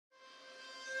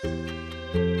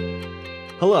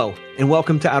Hello, and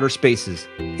welcome to Outer Spaces,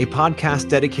 a podcast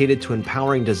dedicated to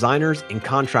empowering designers and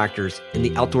contractors in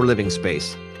the outdoor living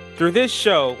space. Through this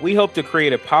show, we hope to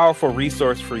create a powerful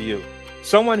resource for you,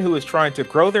 someone who is trying to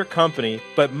grow their company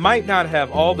but might not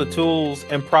have all the tools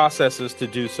and processes to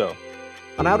do so.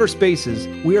 On Outer Spaces,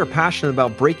 we are passionate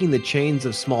about breaking the chains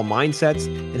of small mindsets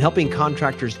and helping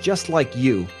contractors just like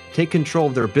you take control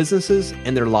of their businesses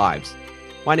and their lives.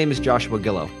 My name is Joshua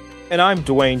Gillow. And I'm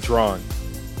Dwayne Drawn.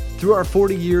 Through our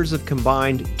 40 years of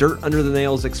combined dirt under the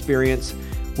nails experience,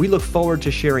 we look forward to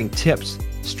sharing tips,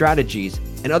 strategies,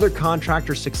 and other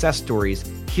contractor success stories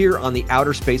here on the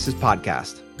Outer Spaces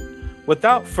podcast.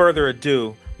 Without further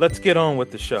ado, let's get on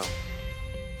with the show.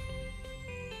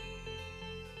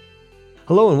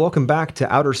 Hello and welcome back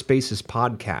to Outer Spaces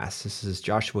podcast. This is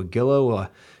Joshua Gillow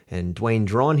and Dwayne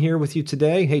Drawn here with you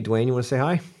today. Hey, Dwayne, you want to say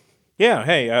hi? Yeah,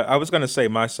 hey, I was going to say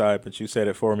my side, but you said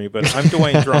it for me. But I'm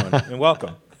Dwayne Drawn, and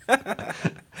welcome.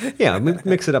 Yeah,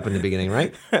 mix it up in the beginning,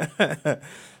 right?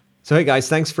 So, hey guys,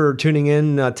 thanks for tuning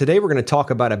in. Today we're going to talk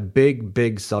about a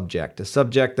big subject, a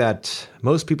subject that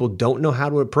most people don't know how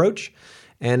to approach.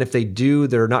 And if they do,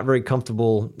 they're not very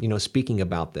comfortable, speaking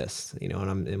about this.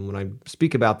 And when I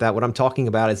speak about that, what I'm talking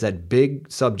about is that big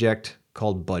subject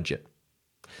called budget.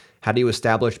 How do you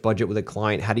establish budget with a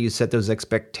client? How do you set those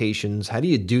expectations? How do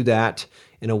you do that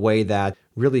in a way that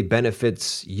really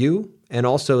benefits you and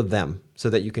also them so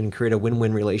that you can create a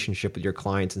win-win relationship with your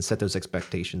clients and set those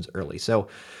expectations early? So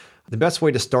the best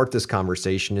way to start this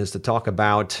conversation is to talk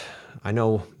about, I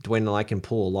know Dwayne and I can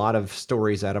pull a lot of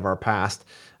stories out of our past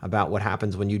about what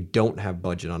happens when you don't have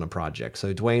budget on a project.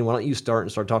 So Dwayne, why don't you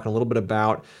start talking a little bit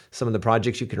about some of the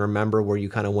projects you can remember where you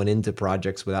kind of went into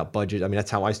projects without budget. I mean,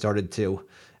 that's how I started too.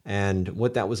 And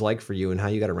what that was like for you and how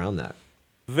you got around that.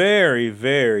 Very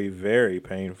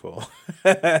painful.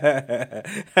 You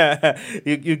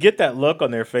get that look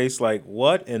on their face like,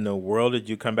 what in the world did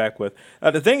you come back with?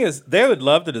 The thing is, they would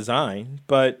love the design,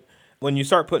 but when you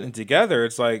start putting it together,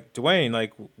 it's like, Dwayne,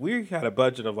 like we had a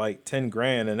budget of like 10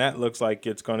 grand and that looks like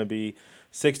it's going to be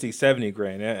 60, 70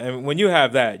 grand. And when you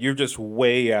have that, you're just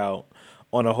way out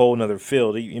on a whole nother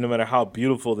field, no matter how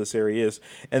beautiful this area is.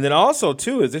 And then also,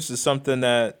 too, is this is something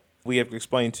that we have to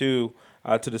explain, too,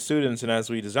 to the students and as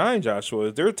we design, Joshua,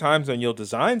 there are times when you'll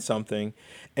design something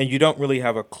and you don't really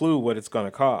have a clue what it's going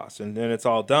to cost. And then it's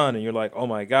all done and you're like, oh,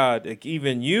 my God, like,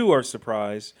 even you are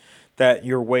surprised that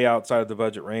you're way outside of the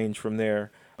budget range from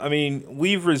there. I mean,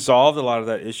 we've resolved a lot of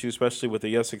that issue, especially with the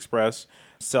Yes Express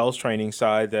sales training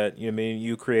side that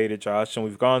you created, Josh, and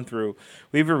we've gone through.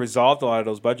 We've resolved a lot of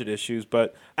those budget issues.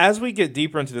 But as we get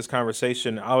deeper into this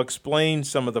conversation, I'll explain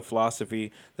some of the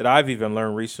philosophy that I've even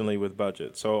learned recently with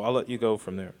budget. So I'll let you go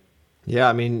from there. Yeah,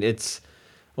 I mean,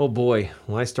 oh boy,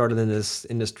 when I started in this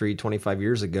industry 25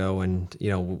 years ago and,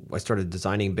 I started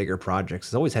designing bigger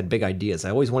projects, I always had big ideas. I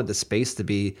always wanted the space to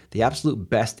be the absolute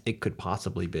best it could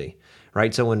possibly be,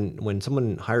 right? So when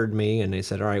someone hired me and they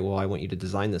said, all right, well, I want you to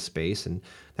design this space, and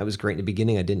that was great in the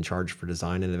beginning. I didn't charge for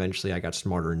design, and eventually I got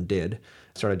smarter and did.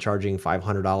 I started charging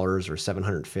 $500 or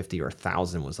 $750 or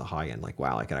 $1,000 was the high end. Like,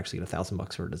 wow, I could actually get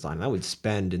 $1,000 for a design. And I would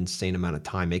spend an insane amount of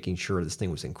time making sure this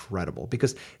thing was incredible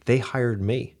because they hired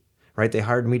me. Right? They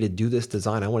hired me to do this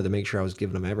design. I wanted to make sure I was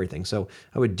giving them everything. So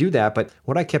I would do that. But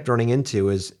what I kept running into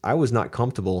is I was not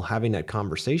comfortable having that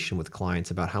conversation with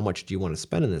clients about how much do you want to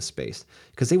spend in this space,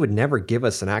 because they would never give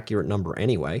us an accurate number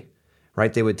anyway.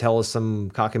 Right? They would tell us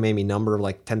some cockamamie number of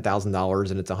like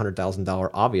 $10,000 and it's a $100,000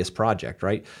 obvious project,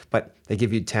 right? But they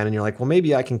give you 10 and you're like, well,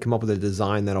 maybe I can come up with a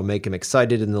design that'll make them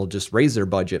excited and they'll just raise their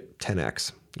budget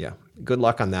 10x. Yeah. Good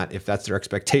luck on that if that's their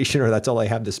expectation or that's all they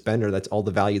have to spend or that's all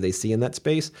the value they see in that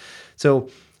space. So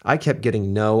I kept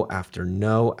getting no after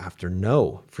no after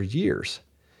no for years,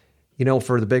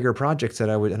 for the bigger projects that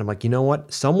and I'm like, you know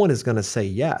what? Someone is going to say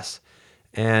yes.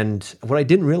 And what I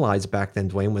didn't realize back then,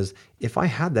 Dwayne, was if I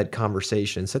had that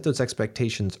conversation, set those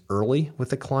expectations early with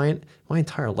the client, my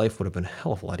entire life would have been a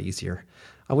hell of a lot easier.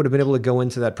 I would have been able to go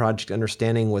into that project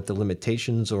understanding what the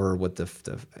limitations or what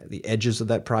the edges of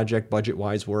that project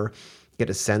budget-wise were, get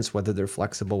a sense whether they're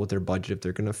flexible with their budget, if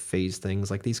they're going to phase things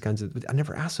like these kinds of. I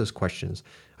never asked those questions.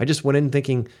 I just went in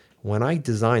thinking, when I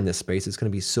design this space, it's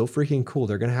going to be so freaking cool.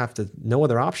 They're going to have no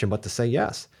other option but to say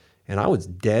yes. And I was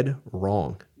dead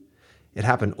wrong. It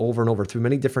happened over and over through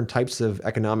many different types of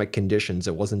economic conditions.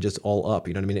 It wasn't just all up.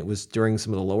 It was during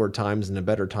some of the lower times and the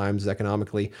better times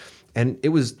economically. And it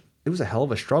was a hell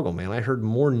of a struggle, man. I heard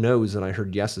more no's than I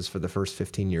heard yeses for the first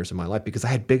 15 years of my life because I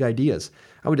had big ideas.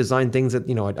 I would design things that,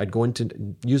 I'd go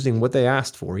into using what they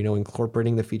asked for,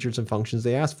 incorporating the features and functions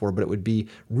they asked for, but it would be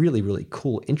really, really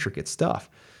cool, intricate stuff.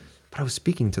 But I was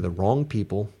speaking to the wrong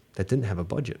people that didn't have a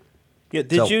budget. Yeah.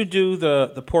 Did So you do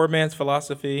the poor man's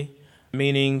philosophy?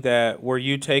 Meaning that were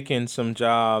you taking some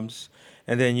jobs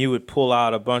and then you would pull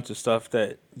out a bunch of stuff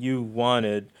that you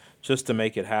wanted just to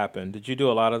make it happen? Did you do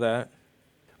a lot of that?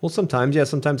 well, sometimes, yeah,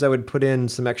 sometimes I would put in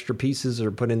some extra pieces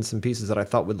or put in some pieces that I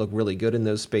thought would look really good in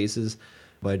those spaces.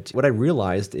 But what I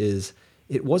realized is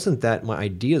it wasn't that my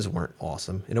ideas weren't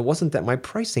awesome, and it wasn't that my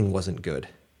pricing wasn't good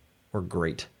or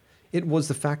great. It was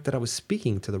the fact that I was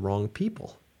speaking to the wrong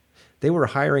people. They were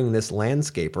hiring this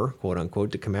landscaper, quote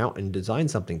unquote, to come out and design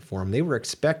something for them. They were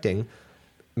expecting,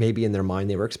 maybe in their mind,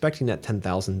 they were expecting that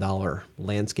 $10,000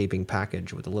 landscaping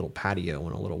package with a little patio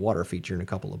and a little water feature and a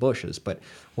couple of bushes. But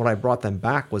what I brought them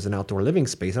back was an outdoor living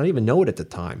space. I didn't even know it at the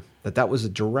time, that that was the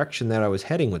direction that I was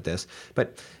heading with this.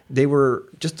 But they were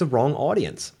just the wrong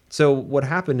audience. So what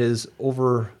happened is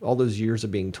over all those years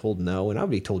of being told no, and I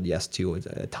would be told yes too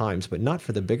at times, but not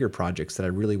for the bigger projects that I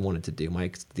really wanted to do,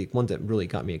 the ones that really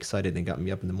got me excited and got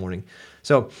me up in the morning.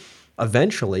 So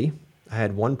eventually, I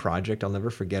had one project, I'll never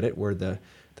forget it, where the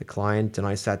client and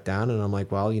I sat down and I'm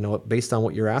like, well, you know what, based on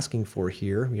what you're asking for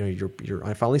here, you know,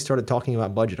 I finally started talking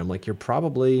about budget. I'm like,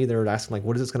 they're asking like,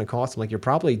 what is this going to cost? I'm like, you're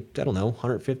probably, I don't know,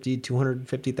 150,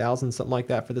 250,000, something like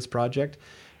that for this project.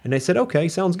 And they said, okay,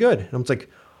 sounds good. And I'm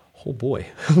like, oh boy,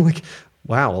 I'm like,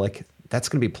 wow, like that's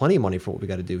going to be plenty of money for what we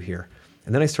got to do here.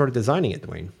 And then I started designing it,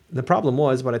 Dwayne. And the problem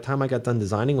was by the time I got done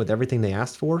designing with everything they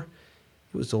asked for,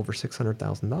 it was over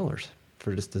 $600,000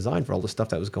 for this design, for all the stuff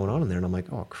that was going on in there. And I'm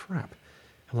like, oh crap.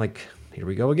 I'm like, here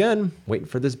we go again, waiting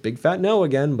for this big fat no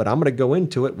again, but I'm going to go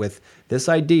into it with this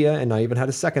idea. And I even had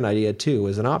a second idea too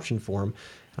as an option for them.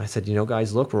 And I said, you know,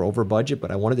 guys, look, we're over budget, but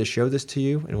I wanted to show this to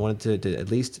you and wanted to at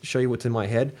least show you what's in my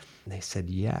head. And they said,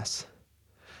 yes.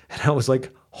 And I was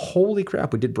like, holy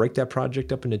crap, we did break that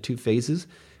project up into 2 phases.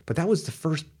 But that was the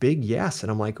first big yes.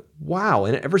 And I'm like, wow.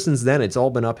 And ever since then, it's all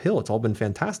been uphill. It's all been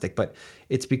fantastic. But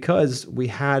it's because we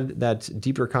had that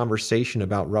deeper conversation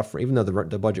about even though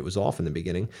the budget was off in the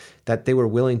beginning, that they were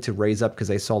willing to raise up because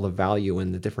they saw the value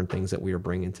in the different things that we were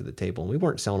bringing to the table. And we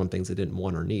weren't selling them things they didn't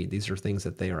want or need. These are things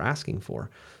that they are asking for.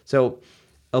 So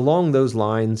along those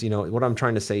lines, you know, what I'm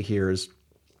trying to say here is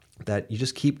that you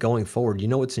just keep going forward. You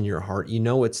know what's in your heart. You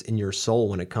know what's in your soul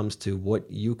when it comes to what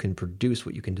you can produce,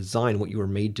 what you can design, what you were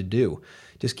made to do.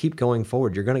 Just keep going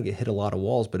forward. You're going to get hit a lot of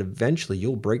walls, but eventually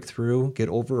you'll break through, get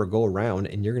over or go around,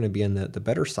 and you're going to be on the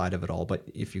better side of it all. But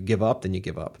if you give up, then you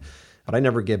give up. But I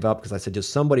never give up because I said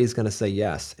just somebody's going to say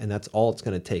yes, and that's all it's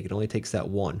going to take. It only takes that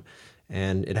one.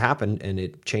 And it happened, and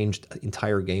it changed the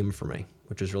entire game for me,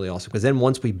 which was really awesome. Because then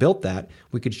once we built that,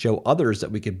 we could show others that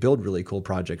we could build really cool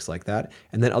projects like that.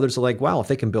 And then others are like, wow, if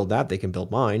they can build that, they can build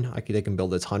mine. They can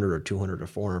build this 100 or 200 or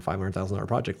 400 or $500,000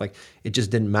 project. Like it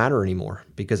just didn't matter anymore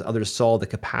because others saw the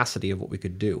capacity of what we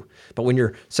could do. But when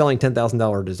you're selling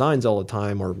 $10,000 designs all the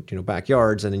time, or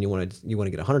backyards, and then you want to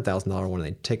get $100,000 when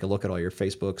they take a look at all your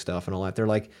Facebook stuff and all that, they're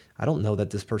like, I don't know that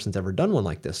this person's ever done one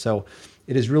like this. So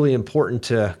it is really important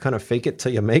to kind of fake it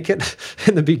till you make it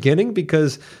in the beginning,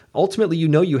 because ultimately,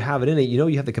 you have it in it.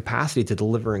 You have the capacity to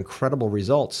deliver incredible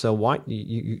results. So why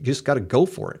you just got to go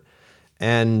for it.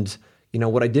 And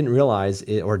what I didn't realize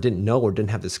or didn't know or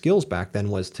didn't have the skills back then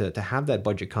was to have that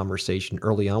budget conversation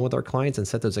early on with our clients and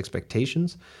set those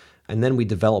expectations. And then we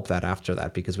developed that after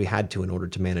that because we had to in order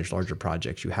to manage larger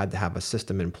projects. You had to have a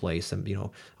system in place and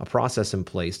a process in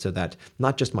place so that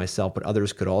not just myself but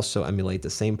others could also emulate the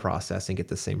same process and get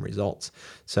the same results.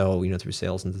 So through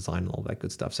sales and design and all that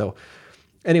good stuff. So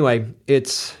anyway,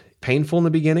 it's painful in the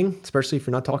beginning, especially if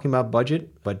you're not talking about budget.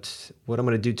 But what I'm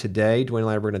going to do today, Dwayne and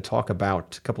I are going to talk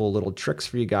about a couple of little tricks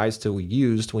for you guys to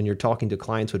use when you're talking to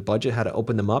clients with budget, how to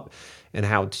open them up, and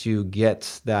how to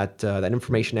get that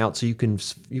information out so you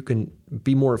can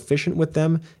be more efficient with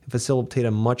them and facilitate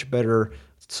a much better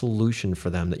solution for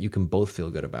them that you can both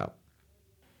feel good about.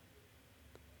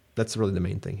 That's really the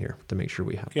main thing here, to make sure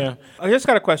we have. Yeah, I just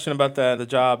got a question about the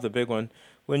job, the big one.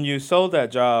 When you sold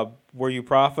that job, were you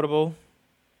profitable?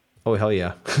 Oh, hell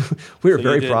yeah. We were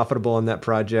very profitable on that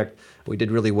project. We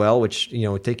did really well, which,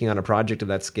 taking on a project of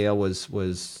that scale was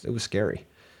scary,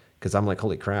 because I'm like,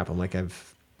 holy crap. I'm like,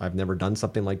 I've never done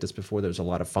something like this before. There's a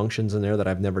lot of functions in there that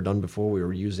I've never done before. We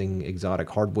were using exotic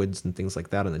hardwoods and things like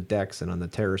that on the decks and on the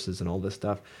terraces and all this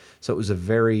stuff. So it was a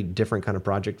very different kind of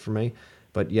project for me.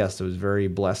 But yes, I was very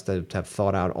blessed to have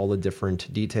thought out all the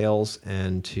different details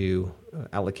and to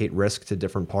allocate risk to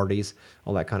different parties,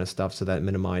 all that kind of stuff, so that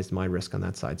minimized my risk on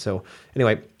that side. So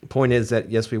anyway, point is that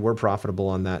yes, we were profitable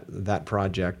on that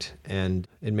project, and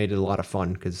it made it a lot of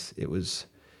fun because it was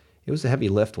it was a heavy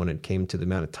lift when it came to the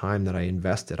amount of time that I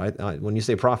invested. When you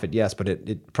say profit, yes, but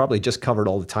it probably just covered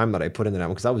all the time that I put into that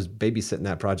one because I was babysitting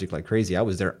that project like crazy. I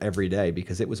was there every day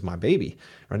because it was my baby.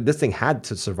 Right? This thing had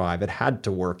to survive. It had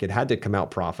to work. It had to come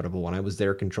out profitable, and I was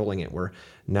there controlling it. Where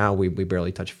now we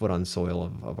barely touch foot on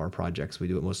soil of our projects. We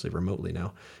do it mostly remotely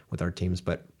now with our teams.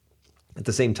 But at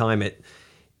the same time,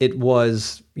 it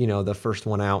was the first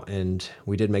one out, and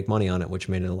we did make money on it, which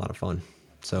made it a lot of fun.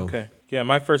 So Okay. Yeah,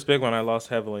 my first big one I lost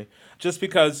heavily just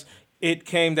because it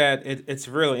came that it's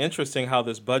really interesting how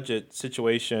this budget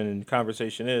situation and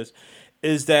conversation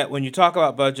is that when you talk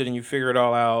about budget and you figure it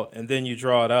all out and then you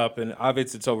draw it up and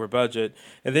obviously it's over budget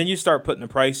and then you start putting the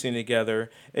pricing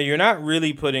together and you're not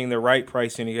really putting the right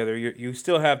pricing together. You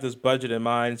still have this budget in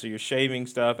mind, so you're shaving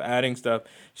stuff, adding stuff,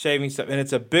 shaving stuff, and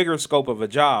it's a bigger scope of a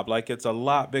job. Like it's a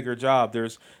lot bigger job.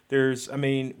 I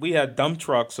mean, we had dump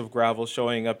trucks of gravel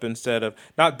showing up instead of,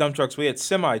 not dump trucks, we had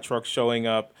semi trucks showing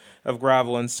up of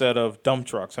gravel instead of dump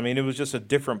trucks. I mean, it was just a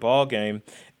different ball game.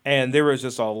 And there was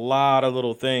just a lot of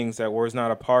little things that was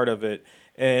not a part of it.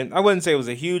 And I wouldn't say it was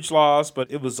a huge loss,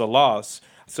 but it was a loss.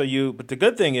 But the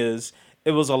good thing is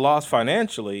it was a loss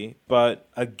financially, but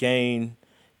a gain,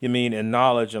 you mean, in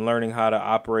knowledge and learning how to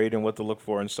operate and what to look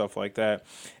for and stuff like that.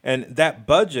 And that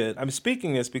budget, I'm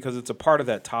speaking this because it's a part of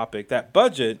that topic. That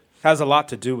budget has a lot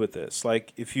to do with this.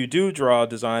 Like if you do draw a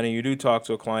design and you do talk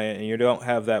to a client and you don't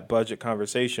have that budget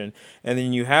conversation, and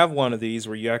then you have one of these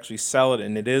where you actually sell it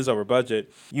and it is over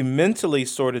budget, you mentally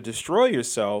sort of destroy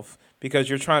yourself because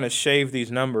you're trying to shave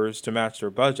these numbers to match their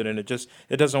budget, and it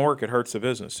doesn't work. It hurts the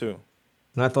business too.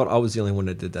 And I thought I was the only one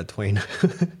that did that, Dwayne.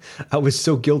 I was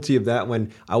so guilty of that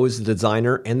when I was the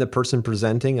designer and the person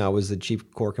presenting. I was the chief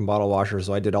cork and bottle washer,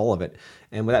 so I did all of it.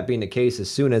 And with that being the case,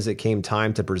 as soon as it came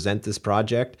time to present this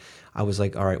project, I was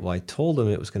like, all right, well, I told them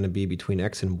it was going to be between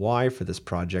X and Y for this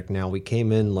project. Now we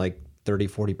came in like 30,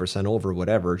 40% over,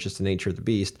 whatever. It's just the nature of the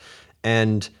beast.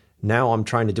 And now I'm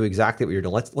trying to do exactly what you're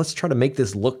doing. Let's try to make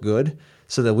this look good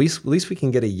so that at least we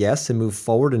can get a yes and move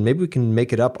forward, and maybe we can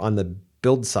make it up on the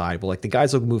build side. Well, like the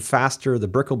guys will move faster, the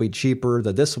brick will be cheaper,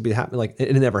 this will be happening. Like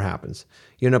it never happens.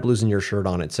 You end up losing your shirt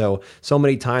on it. So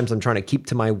many times I'm trying to keep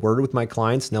to my word with my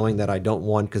clients, knowing that I don't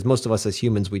want, because most of us as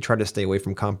humans, we try to stay away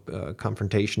from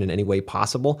confrontation in any way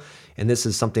possible. And this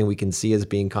is something we can see as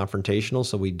being confrontational.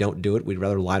 So we don't do it. We'd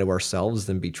rather lie to ourselves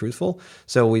than be truthful.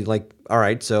 So we like, all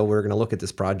right, so we're going to look at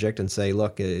this project and say,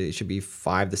 look, it should be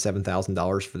 $5,000 to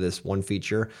 $7,000 for this one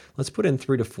feature. Let's put in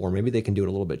 3 to 4. Maybe they can do it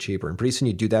a little bit cheaper. And pretty soon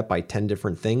you do that by 10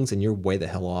 different things and you're way the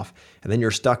hell off. And then you're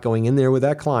stuck going in there with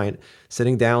that client,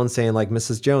 sitting down saying like,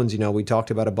 Mrs. Jones, we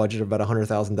talked about a budget of about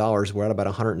 $100,000. We're at about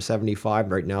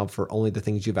 175 right now for only the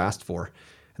things you've asked for.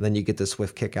 And then you get the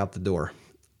swift kick out the door.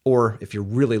 Or if you're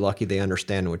really lucky, they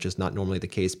understand, which is not normally the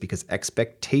case because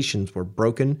expectations were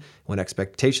broken. When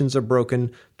expectations are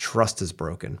broken, trust is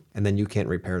broken. And then you can't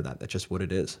repair that. That's just what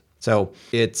it is. So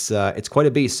it's quite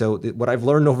a beast. So what I've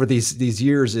learned over these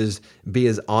years is be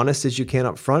as honest as you can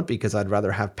up front, because I'd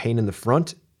rather have pain in the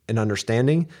front and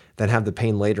understanding than have the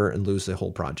pain later and lose the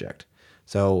whole project.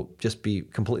 So just be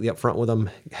completely upfront with them,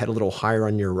 head a little higher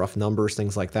on your rough numbers,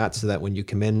 things like that, so that when you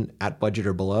come in at budget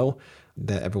or below,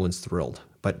 that everyone's thrilled.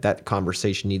 But that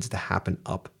conversation needs to happen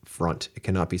up front. It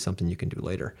cannot be something you can do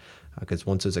later, because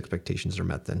once those expectations are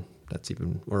met, then that's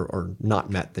even, or not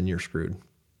met, then you're screwed.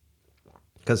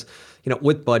 Because,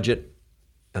 with budget,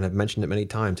 and I've mentioned it many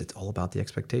times, it's all about the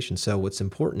expectation. So what's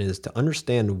important is to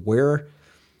understand where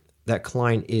that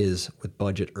client is with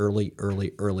budget early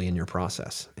in your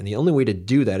process. And the only way to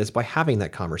do that is by having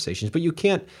that conversation. But you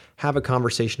can't have a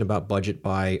conversation about budget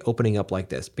by opening up like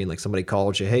this, being like somebody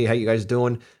calls you, hey, how you guys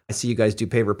doing? I see you guys do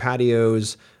paver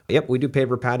patios. Yep, we do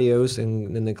paver patios.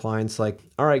 And then the client's like,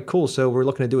 all right, cool. So we're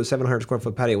looking to do a 700 square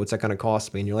foot patio. What's that going to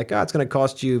cost me? And you're like, it's going to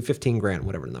cost you 15 grand,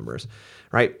 whatever the number is,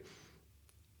 right?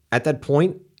 At that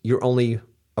point, you're only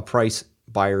a price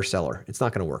buyer seller. It's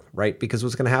not going to work, right? Because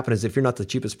what's going to happen is if you're not the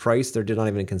cheapest price, they're not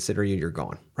even consider you, you're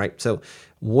gone, right? So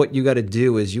what you got to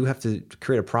do is you have to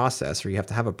create a process, or you have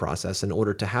to have a process in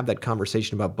order to have that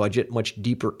conversation about budget much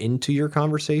deeper into your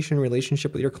conversation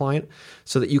relationship with your client,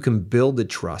 so that you can build the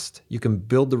trust, you can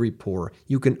build the rapport,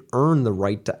 you can earn the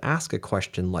right to ask a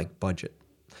question like budget,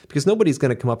 because nobody's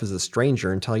going to come up as a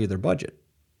stranger and tell you their budget.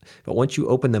 But once you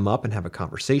open them up and have a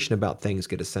conversation about things,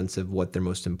 get a sense of what their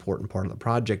most important part of the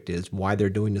project is, why they're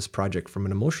doing this project from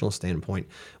an emotional standpoint,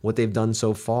 what they've done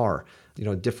so far,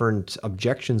 different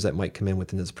objections that might come in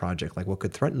within this project, like what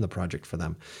could threaten the project for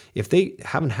them. If they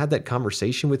haven't had that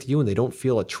conversation with you and they don't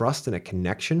feel a trust and a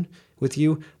connection with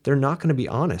you, they're not going to be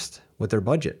honest with their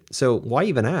budget. So why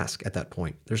even ask at that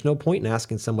point? There's no point in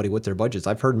asking somebody what their budget is.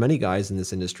 I've heard many guys in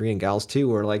this industry and gals too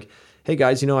who are like, hey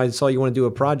guys, I saw you want to do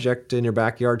a project in your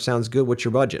backyard. Sounds good. What's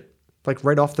your budget? Like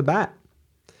right off the bat.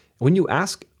 When you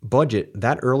ask budget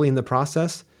that early in the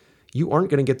process, you aren't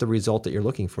going to get the result that you're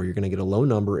looking for. You're going to get a low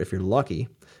number if you're lucky,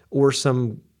 or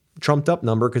some trumped up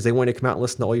number because they want to come out and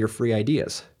listen to all your free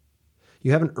ideas.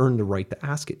 You haven't earned the right to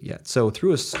ask it yet. So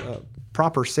through a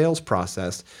proper sales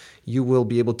process, you will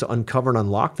be able to uncover and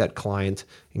unlock that client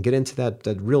and get into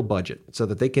that real budget so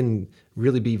that they can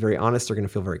really be very honest. They're going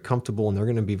to feel very comfortable, and they're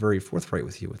going to be very forthright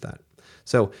with you with that.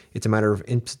 So it's a matter of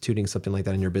instituting something like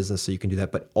that in your business so you can do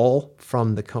that, but all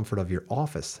from the comfort of your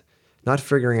office, not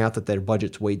figuring out that their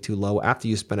budget's way too low after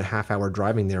you spend a half hour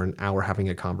driving there, an hour having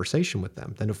a conversation with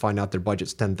them. Then to find out their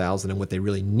budget's $10,000 and what they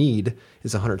really need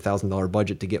is a $100,000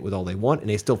 budget to get with all they want, and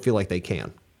they still feel like they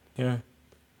can. Yeah. Have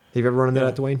you ever run into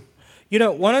that, Dwayne?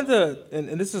 One of the,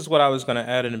 and this is what I was going to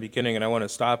add in the beginning, and I want to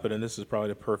stop it, and this is probably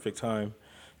the perfect time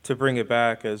to bring it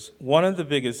back, as one of the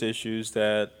biggest issues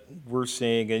that we're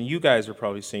seeing, and you guys are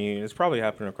probably seeing, and it's probably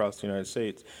happening across the United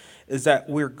States, is that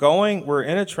we're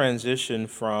in a transition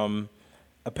from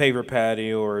a paver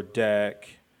patio or a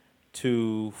deck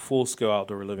to full-scale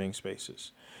outdoor living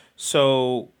spaces.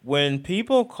 So when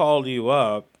people call you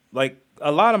up, like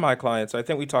a lot of my clients, I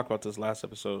think we talked about this last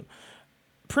episode,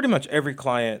 pretty much every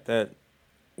client that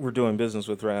we're doing business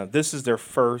with right now, this is their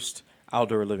first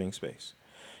outdoor living space.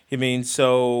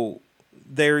 So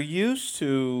they're used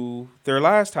to their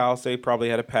last house, they probably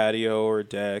had a patio or a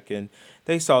deck, and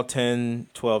they saw $10,000,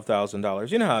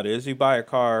 $12,000. You know how it is. You buy a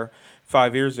car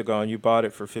 5 years ago and you bought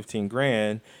it for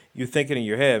 $15,000. You're thinking in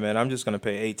your head, man, I'm just going to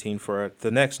pay $18,000 for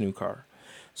the next new car.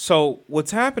 So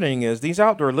what's happening is these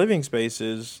outdoor living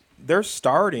spaces, they're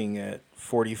starting at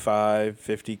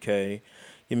 $45,000,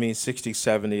 $50,000, 60,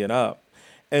 70 and up.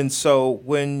 And so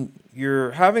when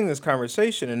you're having this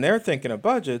conversation and they're thinking of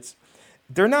budgets,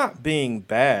 they're not being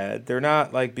bad. They're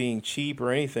not like being cheap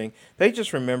or anything. They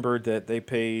just remembered that they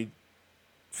paid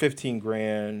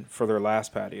 $15,000 for their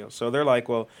last patio. So they're like,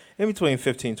 well, in between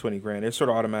 $15,000, $20,000, they're sort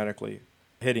of automatically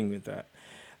hitting with that.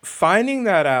 Finding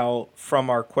that out from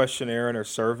our questionnaire and our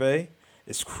survey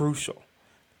is crucial.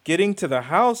 Getting to the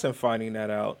house and finding that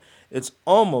out, it's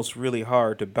almost really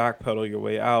hard to backpedal your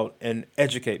way out and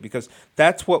educate, because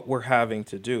that's what we're having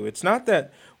to do. It's not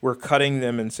that we're cutting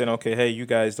them and saying, okay, hey, you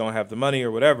guys don't have the money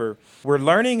or whatever. We're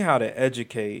learning how to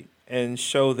educate and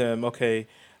show them, okay,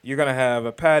 you're going to have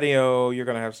a patio, you're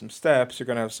going to have some steps, you're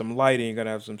going to have some lighting, you're going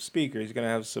to have some speakers, you're going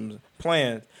to have some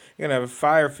plants, you're going to have a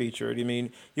fire feature. You're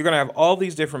going to have all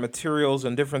these different materials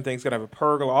and different things, you're going to have a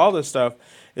pergola, all this stuff.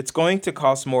 It's going to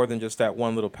cost more than just that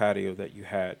one little patio that you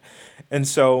had. And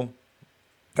so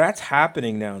that's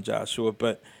happening now, Joshua,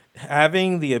 but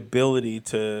having the ability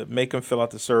to make them fill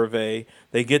out the survey,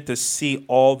 they get to see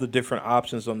all the different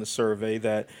options on the survey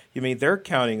that, they're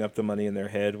counting up the money in their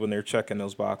head when they're checking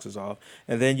those boxes off.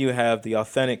 And then you have the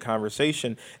authentic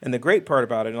conversation. And the great part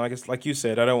about it, and like you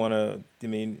said, I don't want to,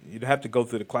 you'd have to go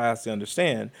through the class to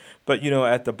understand. But,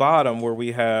 at the bottom where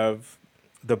we have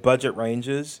the budget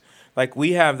ranges, like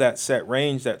we have that set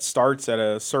range that starts at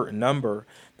a certain number,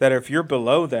 that if you're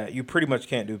below that, you pretty much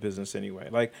can't do business anyway.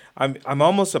 Like I'm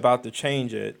almost about to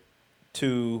change it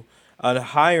to a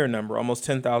higher number, almost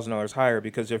 $10,000 higher,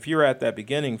 because if you're at that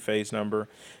beginning phase number,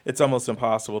 it's almost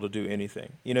impossible to do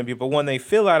anything. But when they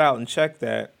fill that out and check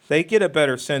that, they get a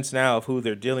better sense now of who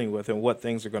they're dealing with and what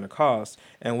things are going to cost,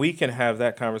 and we can have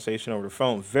that conversation over the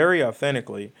phone very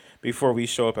authentically before we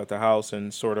show up at the house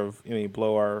and sort of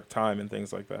blow our time and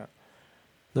things like that.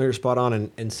 No, you're spot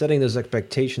on. And setting those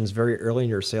expectations very early in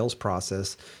your sales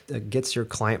process gets your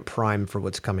client primed for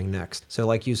what's coming next. So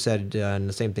like you said, and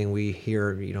the same thing we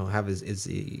here, have is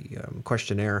the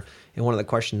questionnaire. And one of the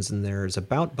questions in there is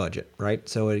about budget, right?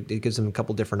 So it gives them a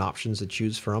couple different options to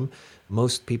choose from.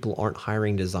 Most people aren't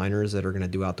hiring designers that are going to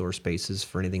do outdoor spaces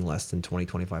for anything less than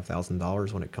 $20,000,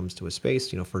 $25,000 when it comes to a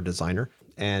space, for a designer.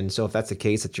 And so if that's the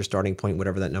case, it's your starting point,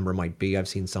 whatever that number might be. I've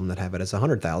seen some that have it as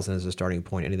 100,000 as a starting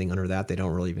point. Anything under that, they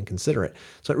don't really even consider it.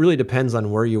 So it really depends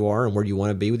on where you are and where you want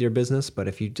to be with your business. But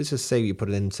if you just say you put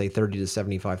it in, say 30 to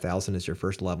 75,000 as your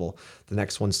first level, the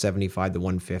next one's 75 to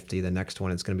 150, the next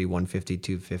one it's going to be 150,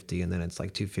 250, and then it's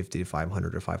like 250 to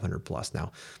 500 or 500 plus.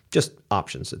 Now, just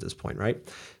options at this point, right?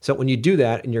 So when you do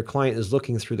that and your client is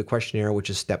looking through the questionnaire, which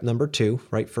is step number 2,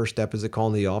 right? First step is a call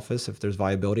in the office. If there's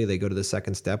viability, they go to the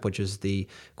second step, which is the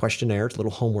questionnaire. It's a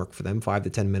little homework for them, 5 to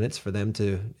 10 minutes for them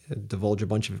to divulge a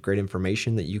bunch of great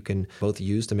information that you can both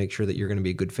use to make sure that you're going to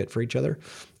be a good fit for each other.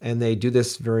 And they do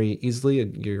this very easily.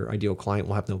 Your ideal client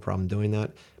will have no problem doing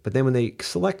that. But then when they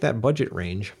select that budget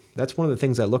range, That's one of the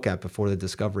things I look at before the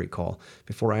discovery call,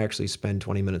 before I actually spend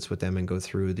 20 minutes with them and go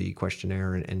through the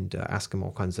questionnaire and ask them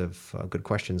all kinds of good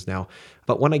questions now.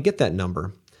 But when I get that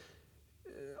number,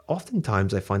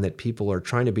 oftentimes I find that people are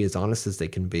trying to be as honest as they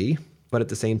can be, but at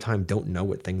the same time don't know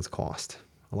what things cost.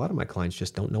 A lot of my clients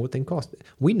just don't know what things cost.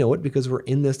 We know it because we're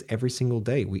in this every single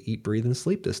day. We eat, breathe, and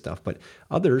sleep this stuff. But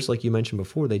others, like you mentioned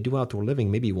before, they do outdoor living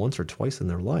maybe once or twice in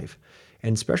their life.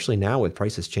 And especially now with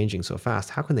prices changing so fast,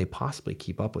 how can they possibly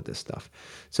keep up with this stuff?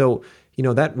 So,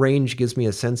 that range gives me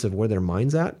a sense of where their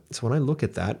mind's at. So when I look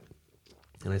at that,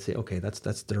 and I say, okay, that's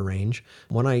their range.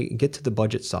 When I get to the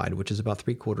budget side, which is about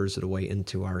 3/4 of the way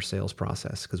into our sales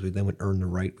process, because we then would earn the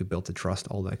right, we built the trust,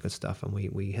 all that good stuff, and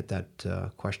we hit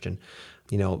that question.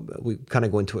 We kind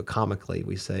of go into it comically.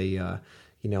 We say,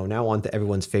 now on to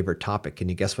everyone's favorite topic. Can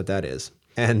you guess what that is?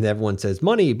 And everyone says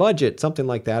money, budget, something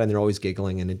like that, and they're always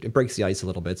giggling, and it breaks the ice a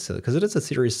little bit, because it is a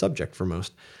serious subject for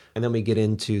most. And then we get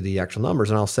into the actual numbers,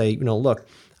 and I'll say, look,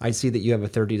 I see that you have a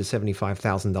 $30,000 to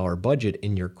 $75,000 budget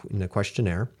in the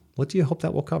questionnaire. What do you hope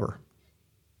that will cover?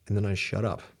 And then I shut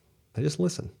up. I just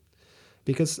listen.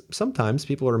 Because sometimes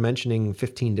people are mentioning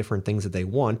 15 different things that they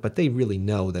want, but they really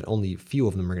know that only a few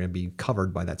of them are going to be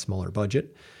covered by that smaller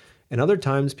budget. And other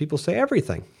times people say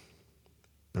everything.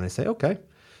 And I say, okay,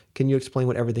 can you explain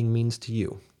what everything means to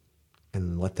you?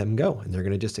 And let them go. And they're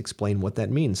going to just explain what that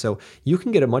means. So you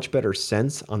can get a much better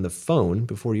sense on the phone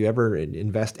before you ever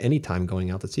invest any time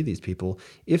going out to see these people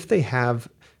if they have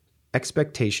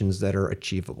expectations that are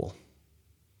achievable.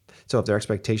 So if their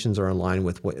expectations are in line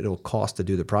with what it'll cost to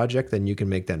do the project, then you can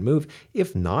make that move.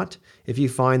 If not, if you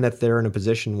find that they're in a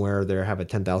position where they have a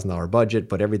 $10,000 budget,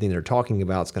 but everything they're talking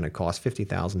about is going to cost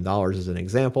 $50,000 as an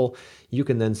example, you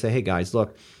can then say, hey guys,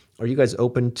 look, are you guys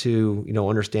open to,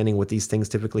 understanding what these things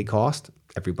typically cost?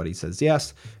 Everybody says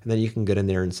yes. And then you can get in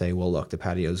there and say, well, look, the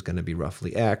patio is going to be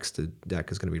roughly X, the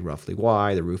deck is going to be roughly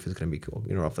Y, the roof is going to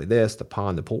be roughly this, the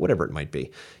pond, the pool, whatever it might be.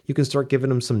 You can start giving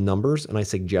them some numbers, and I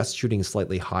suggest shooting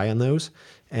slightly high on those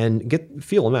and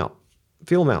feel them out.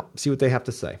 Feel them out. See what they have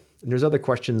to say. And there's other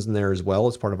questions in there as well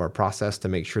as part of our process to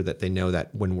make sure that they know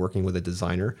that when working with a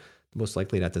designer, most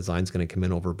likely that design is going to come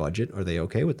in over budget. Are they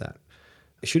okay with that?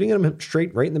 Shooting them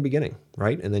straight right in the beginning,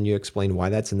 right? And then you explain why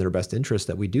that's in their best interest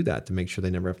that we do that, to make sure they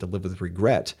never have to live with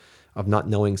regret of not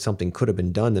knowing something could have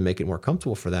been done to make it more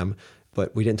comfortable for them,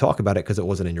 but we didn't talk about it because it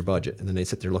wasn't in your budget. And then they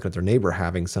sit there looking at their neighbor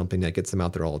having something that gets them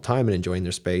out there all the time and enjoying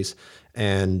their space,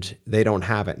 and they don't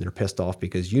have it, and they're pissed off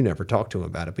because you never talked to them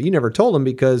about it, but you never told them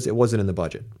because it wasn't in the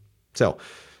budget. So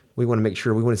we want to make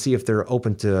sure, we want to see if they're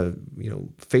open to,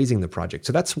 phasing the project.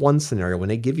 So that's one scenario when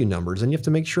they give you numbers, and you have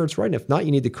to make sure it's right. And if not,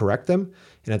 you need to correct them.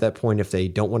 And at that point, if they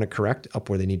don't want to correct up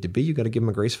where they need to be, you got to give them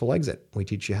a graceful exit. We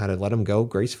teach you how to let them go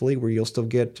gracefully, where you'll still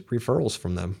get referrals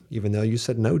from them, even though you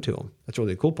said no to them. That's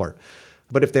really the cool part.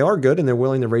 But if they are good and they're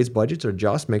willing to raise budgets or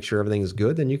adjust, make sure everything is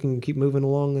good, then you can keep moving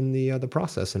along in the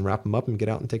process and wrap them up and get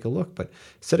out and take a look. But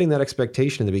setting that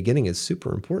expectation in the beginning is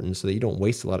super important so that you don't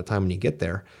waste a lot of time when you get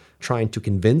there trying to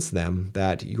convince them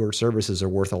that your services are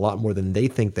worth a lot more than they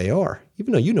think they are,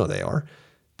 even though you know they are,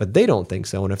 but they don't think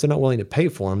so. And if they're not willing to pay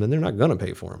for them, then they're not going to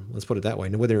pay for them. Let's put it that way.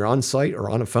 And whether you're on site or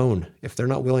on a phone, if they're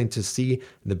not willing to see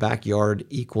the backyard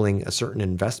equaling a certain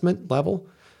investment level,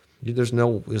 there's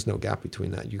no gap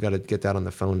between that. You got to get that on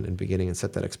the phone in the beginning and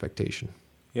set that expectation.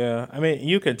 Yeah, I mean,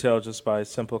 you can tell just by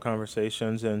simple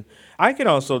conversations. And I can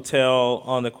also tell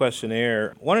on the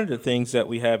questionnaire, one of the things that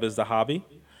we have is the hobby.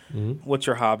 Mm-hmm. What's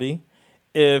your hobby?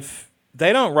 If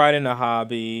they don't write in a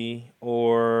hobby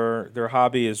or their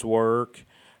hobby is work,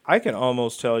 I can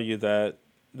almost tell you that,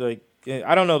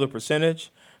 I don't know the percentage,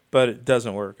 but it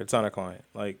doesn't work. It's on a client.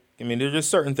 There's just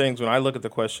certain things when I look at the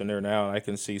questionnaire now and I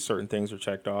can see certain things are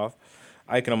checked off.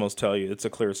 I can almost tell you it's a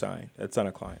clear sign. It's on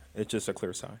a client. It's just a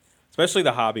clear sign, especially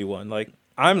the hobby one.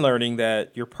 I'm learning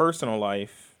that your personal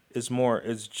life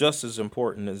is just as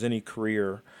important as any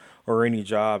career or any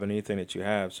job and anything that you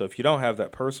have. So if you don't have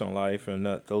that personal life and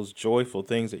those joyful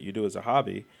things that you do as a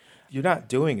hobby, you're not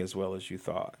doing as well as you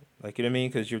thought. You know what I mean?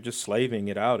 Because you're just slaving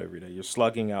it out every day. You're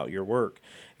slugging out your work.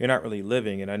 You're not really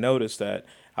living. And I noticed that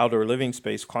outdoor living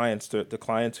space clients, the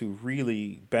clients who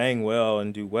really bang well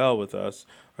and do well with us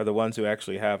are the ones who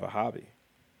actually have a hobby.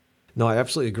 No, I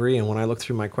absolutely agree. And when I look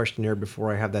through my questionnaire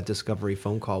before I have that discovery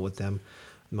phone call with them,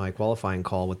 my qualifying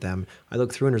call with them, I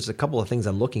look through and there's a couple of things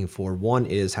I'm looking for. One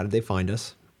is, how did they find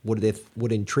us? What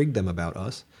intrigued them about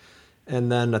us? And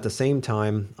then at the same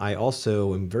time, I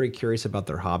also am very curious about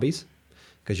their hobbies,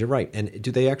 because you're right. And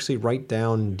do they actually write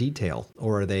down detail,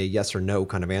 or are they yes or no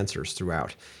kind of answers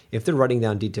throughout? If they're writing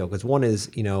down detail, because one is,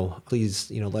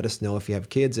 please, let us know if you have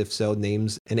kids. If so,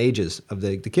 names and ages of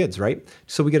the kids, right?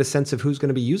 So we get a sense of who's going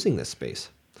to be using this space.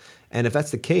 And if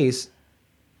that's the case,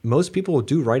 most people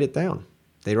do write it down.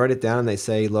 They write it down and they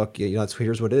say, look,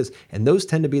 here's what it is. And those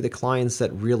tend to be the clients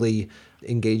that really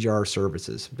engage our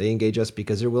services. They engage us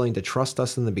because they're willing to trust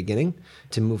us in the beginning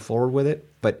to move forward with it.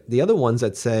 But the other ones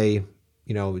that say,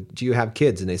 do you have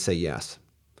kids? And they say yes.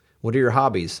 What are your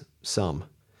hobbies? Some.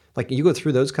 Like you go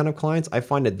through those kind of clients, I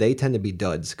find that they tend to be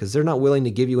duds because they're not willing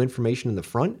to give you information in the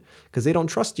front because they don't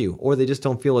trust you, or they just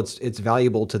don't feel it's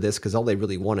valuable to this because all they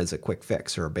really want is a quick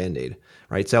fix or a Band-Aid,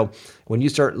 right? So when you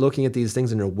start looking at these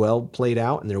things and they're well played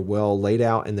out and they're well laid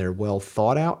out and they're well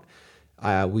thought out,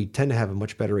 we tend to have a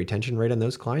much better retention rate on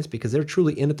those clients because they're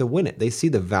truly in it to win it. They see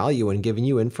the value in giving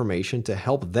you information to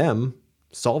help them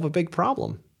solve a big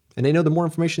problem. And they know the more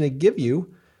information they give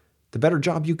you, the better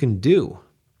job you can do.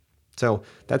 So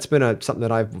that's been something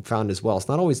that I've found as well. It's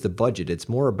not always the budget. It's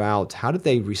more about how did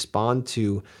they respond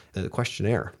to the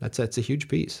questionnaire. That's a huge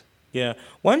piece. Yeah.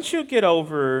 Once you get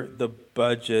over the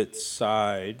budget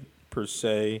side, per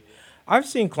se, I've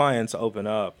seen clients open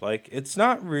up. Like, it's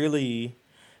not really,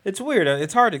 it's weird.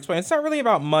 It's hard to explain. It's not really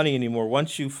about money anymore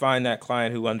once you find that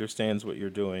client who understands what you're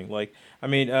doing. Like, I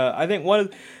think one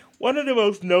of the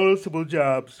most noticeable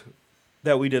jobs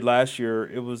that we did last year,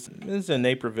 it was in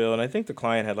Naperville, and I think the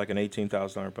client had like an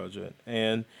 $18,000 budget.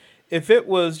 And if it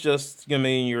was just,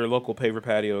 your local paver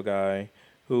patio guy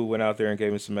who went out there and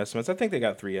gave me some estimates, I think they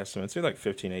got 3 estimates. They're like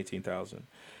 15, 18,000.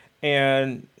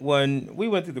 And when we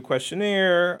went through the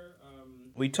questionnaire,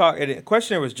 the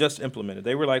questionnaire was just implemented.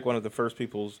 They were like one of the first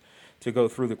people to go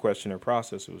through the questionnaire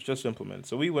process. It was just implemented.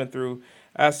 So we went through,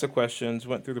 asked the questions,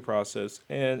 went through the process,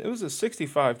 and it was a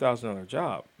 $65,000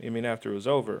 job, after it was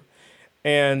over.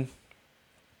 And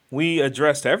we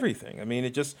addressed everything. We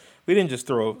didn't just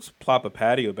plop a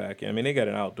patio back in. They got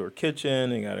an outdoor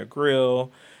kitchen, they got a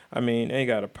grill. They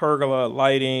got a pergola,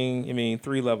 lighting,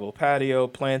 3-level patio,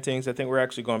 plantings. I think we're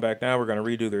actually going back now. We're going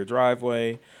to redo their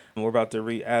driveway. And we're about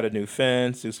to add a new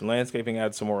fence, do some landscaping,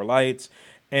 add some more lights.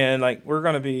 And we're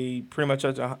going to be pretty much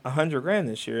at $100,000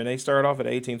 this year. And they started off at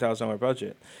an $18,000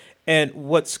 budget. And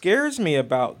what scares me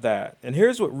about that, and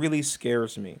here's what really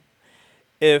scares me.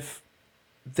 If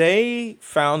they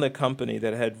found a company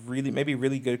that had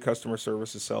really good customer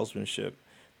service and salesmanship,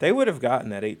 they would have gotten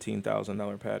that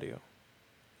 $18,000 patio.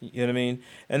 You know what I mean?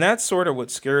 And that's sort of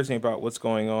what scares me about what's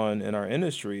going on in our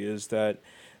industry is that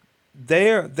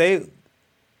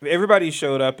everybody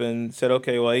showed up and said,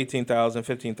 okay, well, 18,000,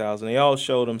 15,000. They all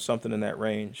showed them something in that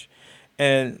range.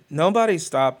 And nobody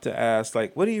stopped to ask,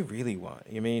 what do you really want?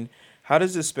 How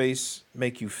does this space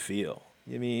make you feel?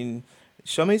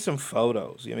 Show me some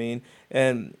photos.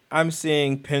 And I'm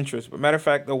seeing Pinterest. But matter of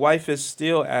fact, the wife is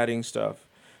still adding stuff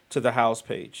to the house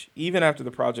page. Even after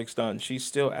the project's done, she's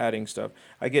still adding stuff.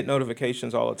 I get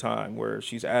notifications all the time where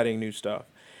she's adding new stuff.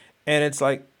 And it's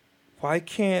like, why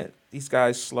can't these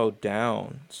guys slow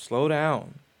down,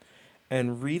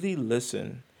 and really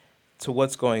listen to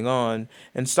what's going on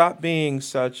and stop being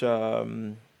such a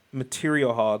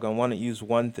material hog and want to use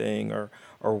one thing or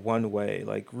one way?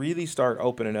 Really start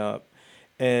opening up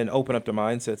and open up the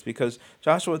mindsets, because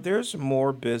Joshua, there's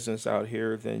more business out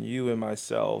here than you and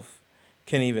myself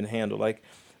can even handle.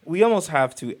 We almost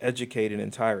have to educate an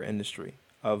entire industry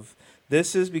of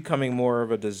this is becoming more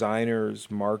of a designer's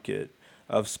market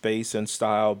of space and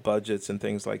style, budgets and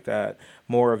things like that,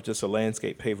 more of just a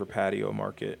landscape paver patio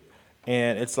market.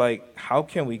 And it's how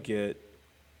can we get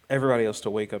everybody else to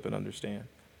wake up and understand?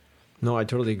 No, I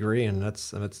totally agree. And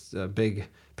that's a big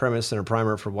premise and a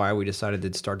primer for why we decided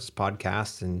to start this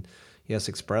podcast and Yes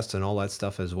Express and all that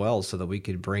stuff as well, so that we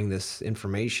could bring this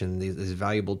information, these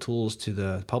valuable tools to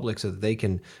the public so that they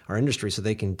can, our industry, so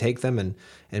they can take them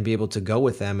and be able to go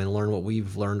with them and learn what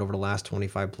we've learned over the last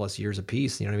 25 plus years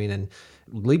apiece. You know what I mean? And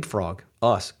leapfrog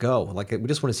us, go. We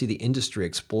just want to see the industry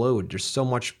explode. There's so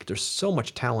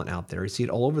much talent out there. You see it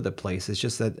all over the place. It's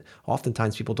just that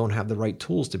oftentimes people don't have the right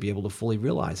tools to be able to fully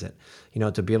realize it,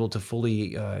 to be able to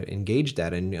fully engage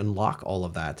that and unlock all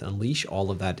of that, unleash all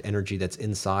of that energy that's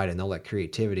inside and all that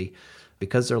creativity.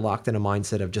 Because they're locked in a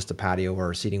mindset of just a patio or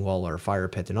a seating wall or a fire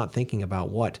pit, they're not thinking about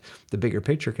what the bigger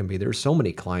picture can be. There's so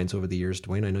many clients over the years,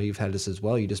 Dwayne. I know you've had this as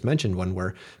well. You just mentioned one where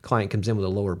a client comes in with a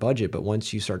lower budget, but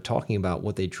once you start talking about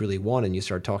what they truly want and you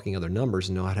start talking other numbers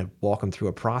and know how to walk them through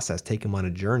a process, take them on a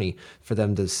journey for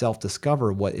them to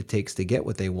self-discover what it takes to get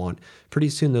what they want, pretty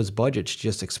soon those budgets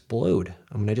just explode.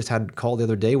 I just had a call the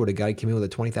other day where the guy came in with a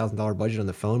 $20,000 budget on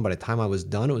the phone. By the time I was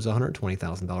done, it was a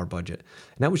 $120,000 budget.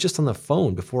 And that was just on the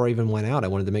phone before I even went out. I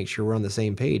wanted to make sure we're on the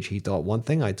same page. He thought one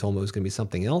thing, I told him it was going to be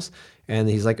something else. And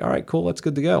he's like, all right, cool, that's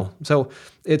good to go. So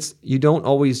you don't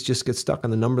always just get stuck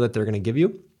on the number that they're going to give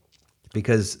you,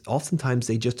 because oftentimes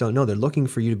they just don't know. They're looking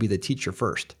for you to be the teacher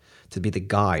first, to be the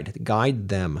guide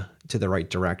them to the right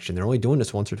direction. They're only doing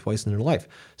this once or twice in their life.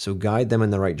 So guide them in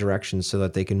the right direction so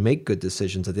that they can make good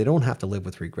decisions, that they don't have to live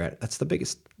with regret. That's the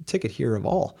biggest ticket here of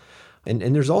all. And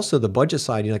there's also the budget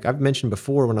side. Like I've mentioned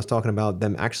before when I was talking about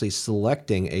them actually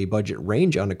selecting a budget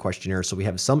range on a questionnaire so we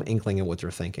have some inkling of what they're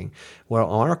thinking. Well,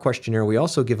 on our questionnaire, we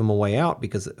also give them a way out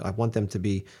because I want them to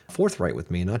be forthright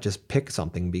with me and not just pick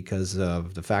something because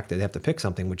of the fact that they have to pick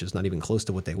something which is not even close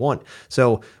to what they want.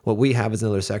 So what we have is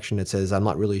another section that says, I'm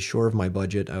not really sure of my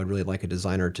budget. I would really like a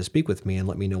designer to speak with me and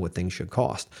let me know what things should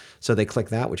cost. So they click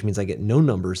that, which means I get no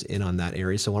numbers in on that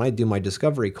area. So when I do my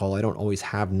discovery call, I don't always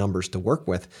have numbers to work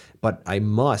with, but I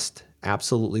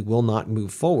absolutely will not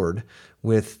move forward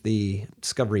with the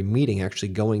discovery meeting actually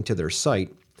going to their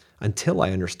site until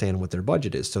I understand what their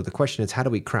budget is. So the question is, how do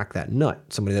we crack that nut?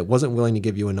 Somebody that wasn't willing to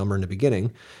give you a number in the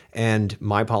beginning, and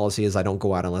my policy is I don't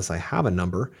go out unless I have a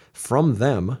number from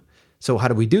them. So how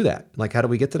do we do that? Like, how do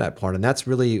we get to that part? And that's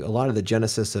really a lot of the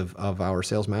genesis of our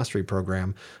sales mastery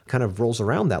program kind of rolls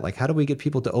around that. Like, how do we get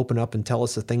people to open up and tell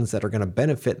us the things that are going to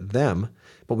benefit them,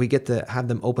 but we get to have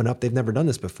them open up. They've never done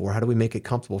this before. How do we make it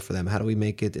comfortable for them? How do we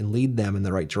make it and lead them in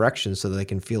the right direction so that they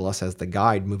can feel us as the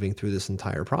guide moving through this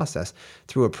entire process,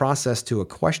 through a process to a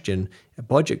question, a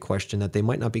budget question that they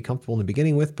might not be comfortable in the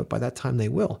beginning with, but by that time they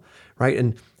will, right?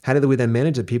 And how do we then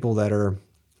manage the people that are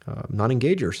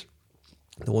non-engagers?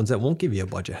 The ones that won't give you a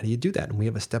budget, how do you do that? And we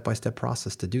have a step-by-step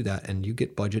process to do that. And you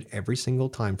get budget every single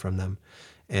time from them.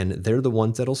 And they're the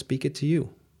ones that'll speak it to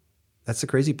you. That's the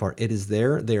crazy part. It is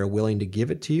there. They are willing to give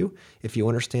it to you if you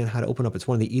understand how to open up. It's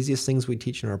one of the easiest things we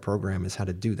teach in our program is how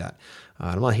to do that.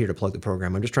 I'm not here to plug the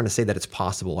program. I'm just trying to say that it's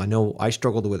possible. I know I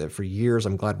struggled with it for years.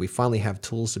 I'm glad we finally have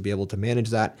tools to be able to manage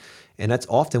that. And that's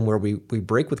often where we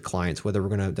break with clients, whether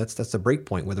we're going to, that's the break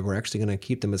point, whether we're actually going to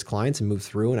keep them as clients and move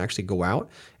through and actually go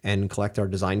out and collect our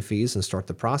design fees and start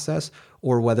the process,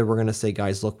 or whether we're going to say,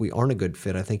 guys, look, we aren't a good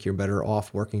fit. I think you're better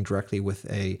off working directly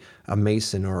with a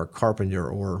mason or a carpenter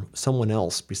or someone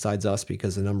else besides us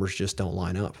because the numbers just don't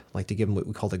line up. Like to give them what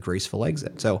we call the graceful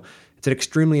exit. So it's an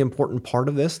extremely important part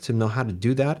of this to know how to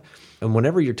do that. And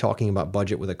whenever you're talking about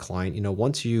budget with a client,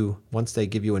 once they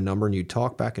give you a number and you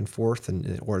talk back and forth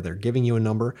or they're giving you a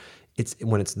number,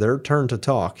 when it's their turn to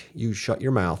talk, you shut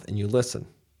your mouth and you listen.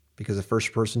 Because the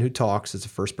first person who talks is the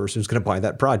first person who's going to buy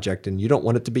that project, and you don't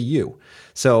want it to be you.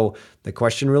 So the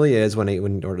question really is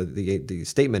the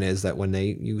statement is that when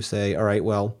you say, all right,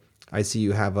 well, I see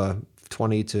you have a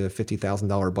 $20,000 to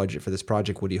 $50,000 budget for this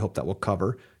project. What do you hope that will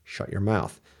cover? Shut your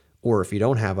mouth. Or if you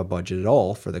don't have a budget at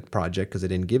all for the project because they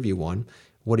didn't give you one,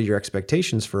 what are your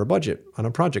expectations for a budget on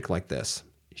a project like this?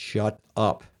 Shut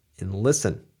up and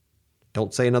listen.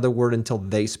 Don't say another word until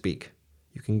they speak.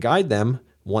 You can guide them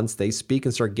once they speak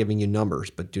and start giving you numbers,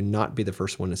 but do not be the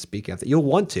first one to speak after. You'll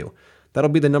want to. That'll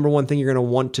be the number one thing you're going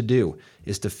to want to do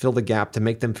is to fill the gap, to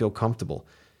make them feel comfortable.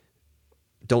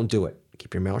 Don't do it.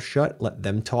 Keep your mouth shut. Let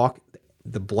them talk.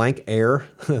 The blank air,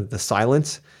 the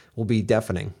silence will be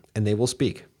deafening, and they will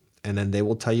speak. And then they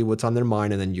will tell you what's on their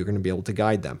mind, and then you're going to be able to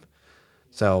guide them.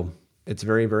 So it's a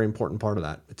very, very important part of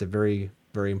that. It's a very,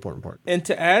 very important part. And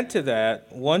to add to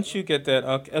that, once you get that,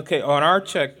 okay, on our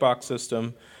checkbox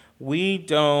system,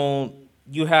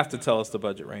 you have to tell us the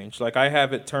budget range. Like I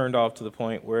have it turned off to the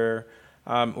point where,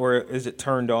 or is it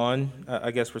turned on?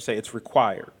 I guess we're saying it's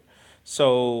required.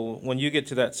 So when you get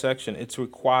to that section, it's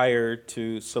required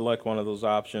to select one of those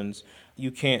options. You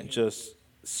can't just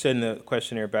send the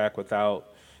questionnaire back without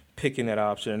picking that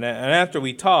option. And after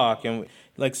we talk, and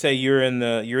like say you're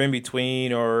in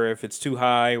between, or if it's too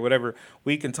high or whatever,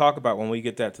 we can talk about when we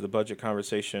get that to the budget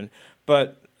conversation.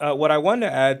 But what I wanted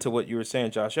to add to what you were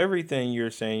saying, Josh, everything you're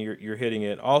saying, you're hitting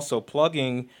it. Also,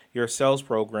 plugging your sales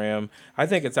program, I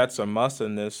think that's a must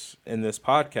in this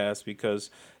podcast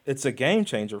because it's a game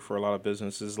changer for a lot of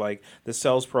businesses. Like the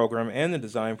sales program and the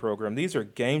design program, these are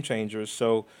game changers.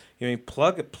 So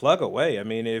plug away. I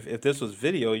mean, if this was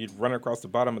video, you'd run across the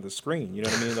bottom of the screen. You know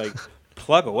what I mean? Like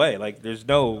plug away. Like there's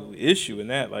no issue in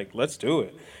that. Like let's do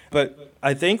it. But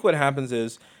I think what happens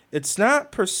is it's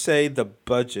not per se the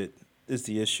budget is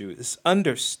the issue. It's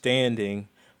understanding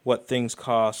what things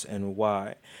cost and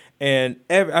why. And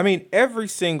every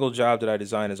single job that I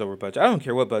design is over budget. I don't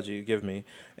care what budget you give me.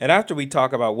 And after we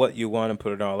talk about what you want and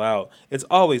put it all out, it's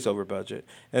always over budget.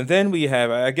 And then we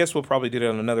have, I guess we'll probably do that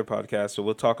on another podcast. So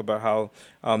we'll talk about how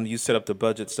you set up the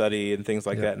budget study and things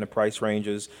like that and the price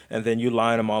ranges. And then you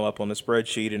line them all up on the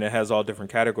spreadsheet and it has all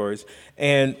different categories.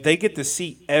 And they get to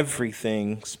see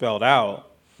everything spelled out.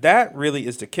 That really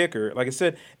is the kicker. Like I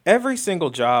said, every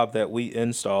single job that we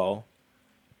install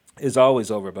is always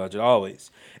over budget,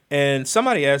 always. And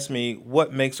somebody asked me,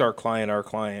 what makes our client our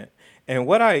client? And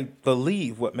what I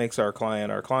believe, what makes our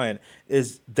client,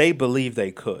 is they believe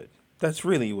they could. That's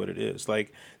really what it is.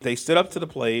 Like they stood up to the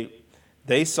plate,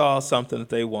 they saw something that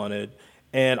they wanted,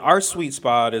 and our sweet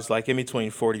spot is like in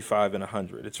between 45 and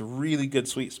 100. It's a really good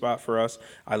sweet spot for us.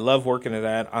 I love working at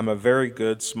that.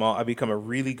 I become a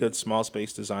really good small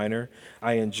space designer.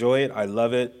 I enjoy it. I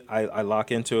love it. I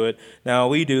lock into it. Now,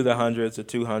 we do the hundreds, the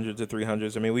 200s, the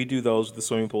 300s. I mean, we do those, the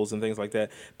swimming pools and things like that.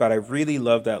 But I really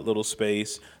love that little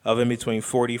space of in between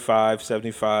 45,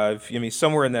 75. I mean,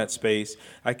 somewhere in that space,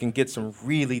 I can get some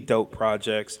really dope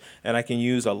projects and I can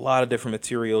use a lot of different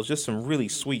materials, just some really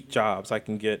sweet jobs I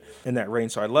can get in that range.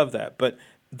 So I love that. But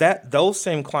those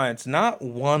same clients, not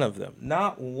one of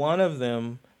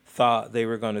them thought they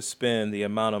were going to spend the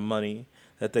amount of money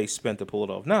that they spent to pull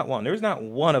it off. Not one. There was not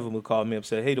one of them who called me up and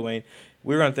said, "Hey, Dwayne,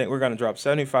 we're going to drop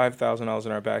 $75,000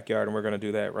 in our backyard and we're going to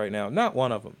do that right now." Not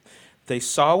one of them. They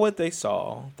saw what they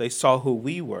saw. They saw who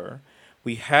we were.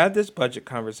 We had this budget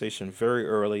conversation very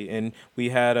early, and we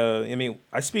had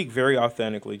I speak very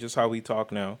authentically, just how we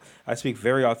talk now. I speak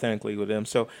very authentically with them.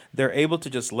 So they're able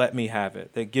to just let me have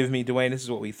it. They give me, "Dwayne, this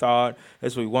is what we thought.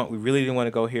 This is what we want. We really didn't want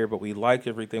to go here, but we liked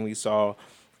everything we saw."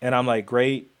 And I'm like,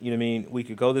 "Great. You know what I mean? We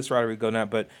could go this route or we could go that."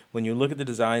 But when you look at the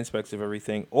design specs of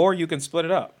everything, or you can split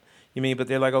it up. But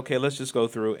they're like, "Okay, let's just go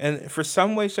through." And for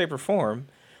some way, shape, or form,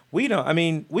 we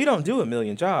don't do a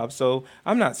million jobs. So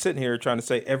I'm not sitting here trying to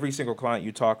say every single client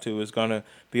you talk to is going to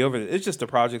be over it. It's just the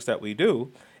projects that we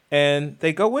do, and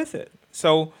they go with it.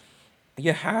 So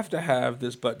you have to have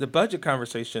this, but the budget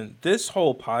conversation, this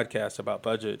whole podcast about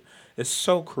budget is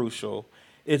so crucial.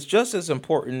 It's just as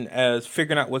important as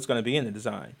figuring out what's going to be in the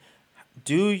design.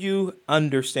 Do you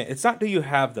understand? It's not do you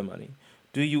have the money.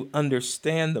 Do you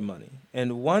understand the money?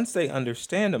 And once they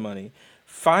understand the money,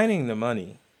 finding the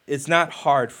money, it's not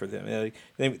hard for them.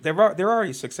 They're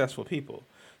already successful people.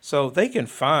 So they can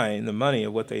find the money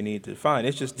of what they need to find.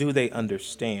 It's just, do they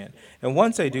understand? And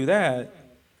once they do that,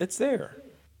 it's there.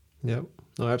 Yep.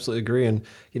 No, I absolutely agree. And,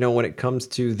 when it comes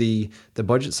to the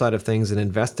budget side of things and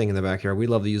investing in the backyard, we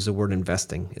love to use the word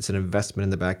investing. It's an investment in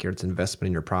the backyard. It's an investment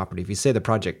in your property. If you say the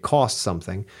project costs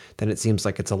something, then it seems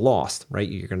like it's a loss, right?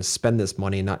 You're going to spend this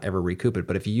money and not ever recoup it.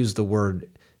 But if you use the word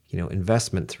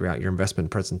investment throughout your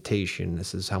investment presentation,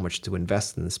 this is how much to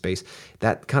invest in the space,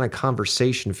 that kind of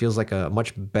conversation feels like a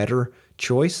much better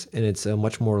choice, and it's a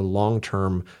much more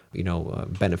long-term,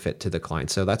 benefit to the client.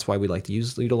 So that's why we like to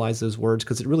utilize those words,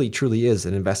 because it really truly is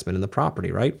an investment in the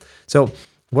property, right? So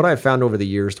what I've found over the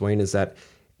years, Dwayne, is that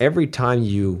every time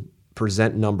you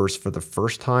present numbers for the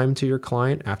first time to your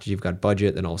client after you've got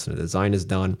budget, then all of a sudden the design is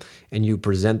done, and you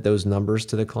present those numbers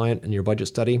to the client in your budget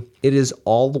study, it is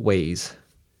always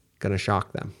going to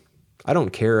shock them. I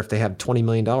don't care if they have $20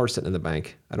 million sitting in the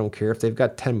bank. I don't care if they've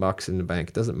got $10 in the bank.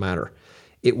 It doesn't matter.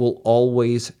 It will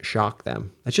always shock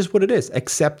them. That's just what it is.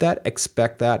 Accept that,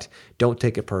 expect that. Don't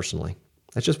take it personally.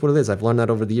 That's just what it is. I've learned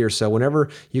that over the years. So whenever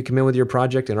you come in with your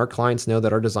project, and our clients know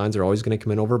that our designs are always going to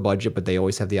come in over budget, but they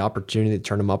always have the opportunity to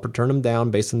turn them up or turn them down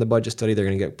based on the budget study. They're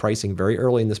going to get pricing very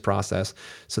early in this process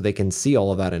so they can see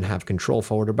all of that and have control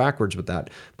forward or backwards with that.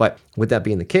 But with that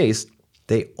being the case,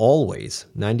 they always,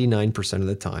 99% of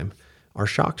the time, are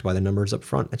shocked by the numbers up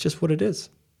front. It's just what it is.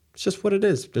 It's just what it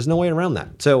is. There's no way around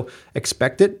that. So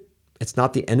expect it. It's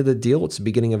not the end of the deal. It's the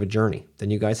beginning of a journey.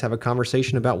 Then you guys have a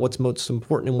conversation about what's most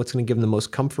important and what's going to give them the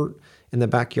most comfort in the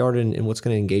backyard, and what's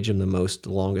going to engage them the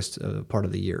longest part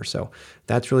of the year. So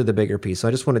that's really the bigger piece. So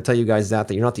I just want to tell you guys that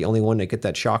you're not the only one that get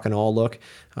that shock and awe look.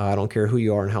 I don't care who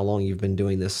you are and how long you've been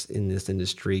doing this in this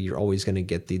industry. You're always going to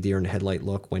get the deer in the headlight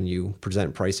look when you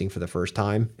present pricing for the first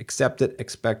time. Accept it,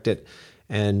 expect it,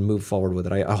 and move forward with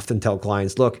it. I often tell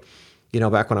clients, look,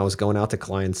 back when I was going out to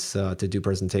clients to do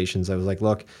presentations, I was like,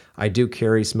 look, I do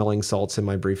carry smelling salts in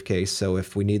my briefcase. So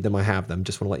if we need them, I have them.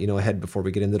 Just want to let you know ahead before we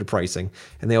get into the pricing.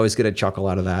 And they always get a chuckle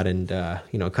out of that, and,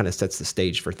 it kind of sets the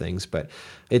stage for things. But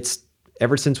it's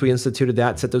ever since we instituted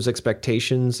that, set those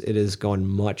expectations, it has gone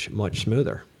much, much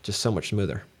smoother, just so much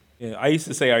smoother. Yeah, I used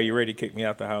to say, "Are you ready to kick me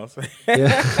out the house?"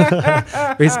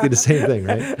 Yeah, basically the same thing,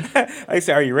 right? I used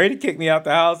to say, "Are you ready to kick me out the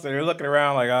house?" And they're looking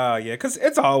around like, "Oh, yeah," because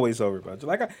it's always over budget.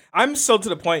 Like I'm so to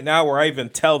the point now where I even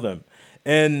tell them,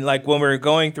 and like when we're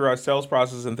going through our sales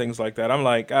process and things like that, I'm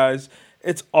like, guys,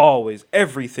 it's always,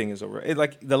 everything is over.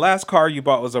 Like the last car you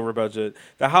bought was over budget.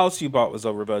 The house you bought was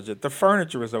over budget. The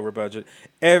furniture was over budget.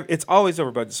 It's always over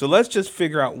budget. So let's just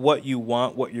figure out what you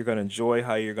want, what you're going to enjoy,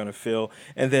 how you're going to feel.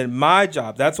 And then my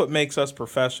job, that's what makes us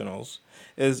professionals,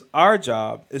 is our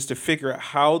job is to figure out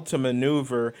how to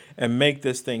maneuver and make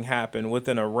this thing happen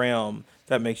within a realm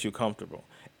that makes you comfortable.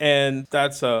 And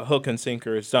that's a hook and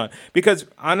sinker is done. Because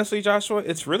honestly, Joshua,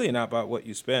 it's really not about what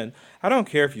you spend. I don't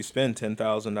care if you spend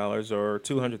 $10,000 or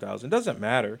 $200,000. It doesn't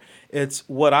matter. It's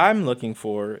what I'm looking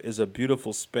for is a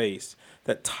beautiful space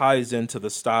that ties into the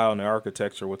style and the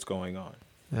architecture, what's going on.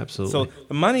 So Absolutely.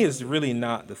 the money is really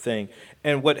not the thing.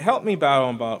 And what helped me battle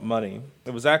about money,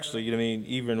 it was actually, you know, what I mean,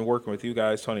 even working with you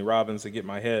guys, Tony Robbins, to get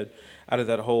my head out of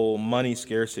that whole money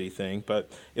scarcity thing.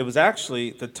 But it was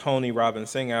actually the Tony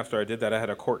Robbins thing. After I did that, I had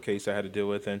a court case I had to deal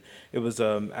with, and it was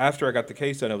after I got the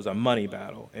case done, it was a money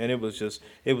battle, and it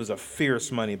was a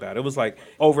fierce money battle. It was like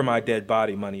over my dead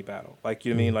body money battle. Like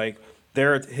you know what I mean,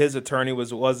 like his attorney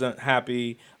wasn't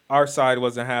happy. Our side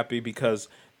wasn't happy because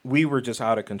we were just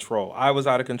out of control. I was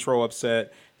out of control,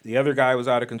 upset. The other guy was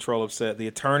out of control, upset. The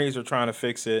attorneys are trying to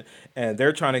fix it, and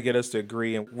they're trying to get us to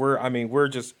agree. And we're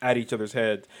just at each other's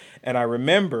heads. And I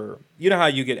remember, you know how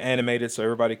you get animated so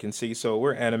everybody can see. So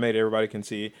we're animated, everybody can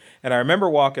see. And I remember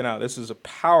walking out. This is a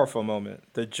powerful moment.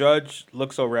 The judge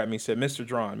looks over at me, said, "Mr.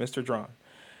 Drawn, Mr. Drawn,"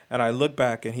 and I look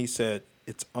back, and he said,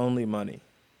 "It's only money."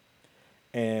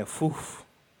 And whew,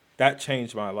 that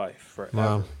changed my life forever.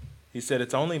 Wow. He said,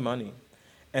 "It's only money."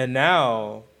 And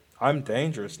now I'm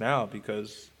dangerous now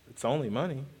because it's only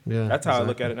money. Yeah, That's how I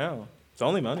look exactly. at it now. It's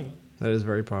only money. That is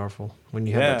very powerful. When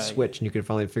you have that Yeah. switch and you can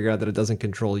finally figure out that it doesn't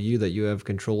control you, that you have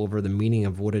control over the meaning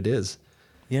of what it is.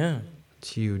 Yeah.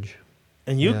 It's huge.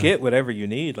 And you Yeah. get whatever you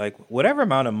need, like whatever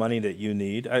amount of money that you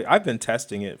need. I've been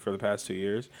testing it for the past 2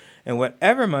 years. And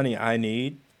whatever money I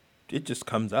need, it just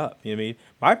comes up. You know what I mean?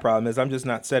 My problem is I'm just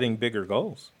not setting bigger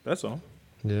goals. That's all.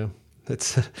 Yeah.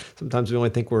 It's sometimes we only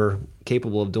think we're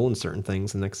capable of doing certain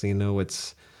things, and next thing you know,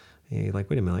 it's you're like,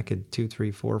 wait a minute, I could 2,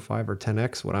 3, 4, 5, or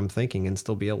 10x what I'm thinking and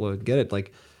still be able to get it.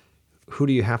 Like, who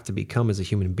do you have to become as a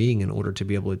human being in order to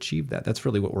be able to achieve that? That's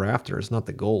really what we're after. It's not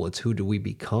the goal. It's who do we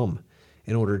become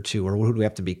in order to, or who do we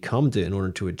have to become to in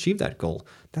order to achieve that goal?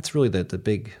 That's really the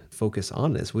big focus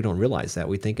on this. We don't realize that.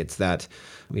 We think it's that,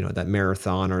 that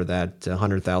marathon or that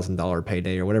 $100,000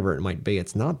 payday or whatever it might be.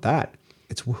 It's not that.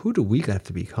 It's who do we have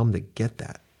to become to get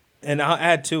that? And I'll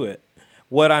add to it.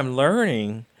 What I'm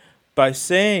learning by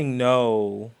saying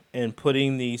no and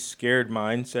putting these scared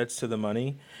mindsets to the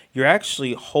money, you're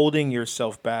actually holding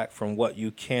yourself back from what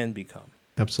you can become.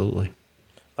 Absolutely.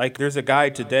 Like there's a guy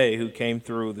today who came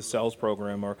through the sales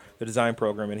program or the design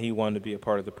program, and he wanted to be a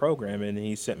part of the program, and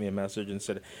he sent me a message and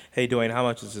said, "Hey, Dwayne, how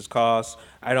much does this cost?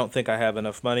 I don't think I have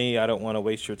enough money. I don't want to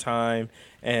waste your time,"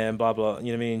 and blah blah.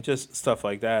 You know what I mean? Just stuff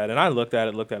like that. And I looked at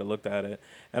it,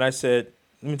 and I said,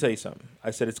 "Let me tell you something." I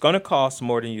said, "It's going to cost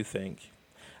more than you think."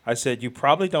 I said, "You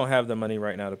probably don't have the money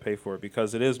right now to pay for it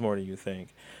because it is more than you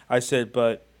think." I said,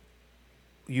 "But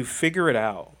you figure it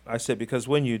out." I said, "Because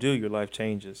when you do, your life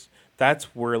changes. That's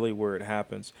really where it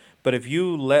happens. But if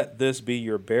you let this be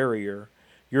your barrier,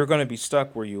 you're going to be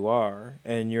stuck where you are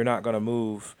and you're not going to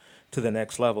move to the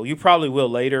next level. You probably will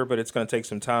later, but it's going to take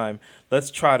some time. Let's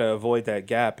try to avoid that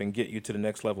gap and get you to the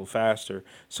next level faster.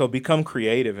 So become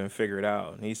creative and figure it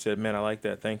out." And he said, "Man, I like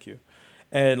that. Thank you."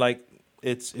 And like,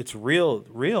 it's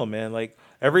real, man. Like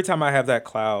every time I have that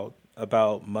cloud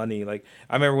about money, like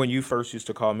I remember when you first used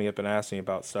to call me up and ask me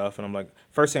about stuff, and I'm like,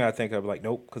 first thing I think of, like,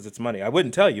 nope, because it's money. I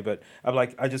wouldn't tell you, but I'm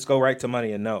like, I just go right to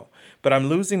money and no. But I'm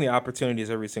losing the opportunities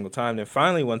every single time. Then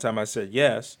finally, one time I said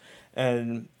yes,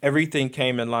 and everything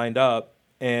came and lined up,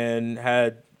 and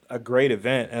had a great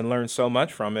event and learned so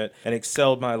much from it, and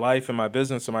excelled my life and my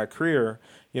business and my career.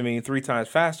 You know what I mean 3 times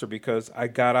faster because I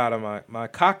got out of my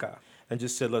caca and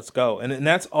just said, let's go. And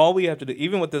that's all we have to do.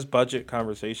 Even with this budget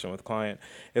conversation with client,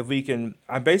 if we can,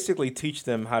 I basically teach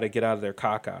them how to get out of their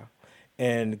caca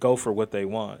and go for what they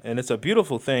want. And it's a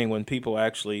beautiful thing when people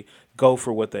actually go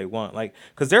for what they want. Like,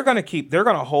 because they're going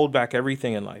to hold back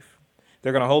everything in life.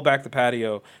 They're going to hold back the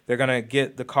patio. They're going to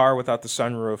get the car without the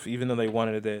sunroof, even though they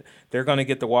wanted it. They're going to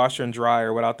get the washer and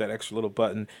dryer without that extra little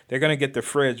button. They're going to get the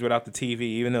fridge without the TV,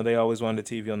 even though they always wanted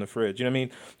the TV on the fridge. You know what I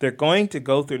mean? They're going to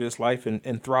go through this life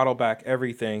and throttle back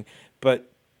everything. But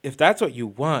if that's what you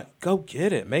want, go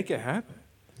get it. Make it happen.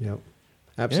 Yep.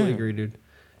 Absolutely Yeah. agree, dude.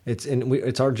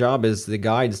 It's our job as the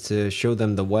guides to show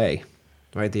them the way,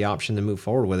 right? The option to move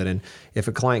forward with it. And if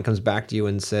a client comes back to you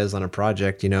and says on a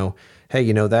project, hey,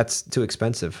 that's too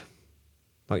expensive.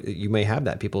 Like you may have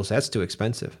that. People say that's too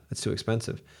expensive. That's too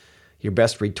expensive. Your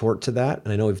best retort to that,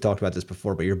 and I know we've talked about this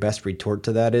before, but your best retort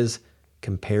to that is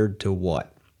compared to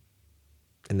what?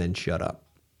 And then shut up.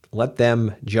 Let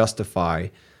them justify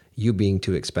you being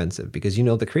too expensive because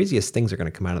the craziest things are going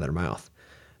to come out of their mouth.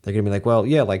 They're going to be like, well,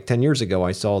 yeah, like 10 years ago,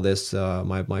 I saw this.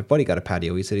 My buddy got a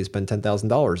patio. He said he spent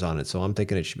 $10,000 on it. So I'm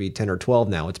thinking it should be 10 or 12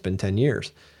 now. It's been 10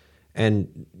 years.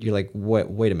 And you're like,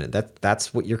 wait a minute,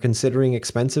 that's what you're considering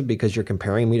expensive because you're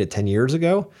comparing me to 10 years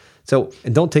ago? So,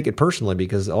 and don't take it personally,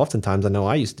 because oftentimes I know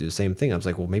I used to do the same thing. I was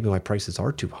like, well, maybe my prices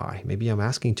are too high. Maybe I'm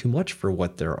asking too much for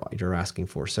what you're asking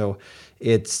for. So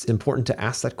it's important to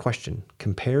ask that question,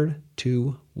 compared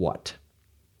to what?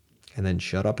 And then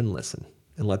shut up and listen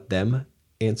and let them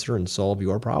answer and solve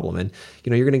your problem. And,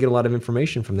 you're going to get a lot of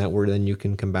information from that, where then you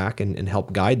can come back and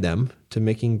help guide them to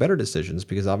making better decisions,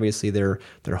 because obviously they're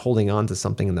holding on to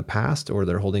something in the past, or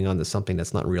they're holding on to something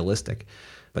that's not realistic.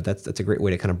 But that's a great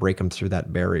way to kind of break them through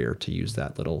that barrier, to use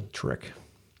that little trick.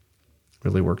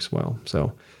 Really works well.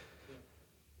 So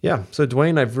yeah. So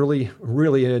Dwayne, I've really,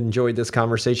 really enjoyed this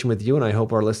conversation with you, and I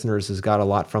hope our listeners has got a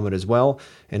lot from it as well,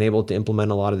 and able to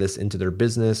implement a lot of this into their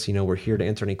business. We're here to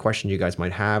answer any question you guys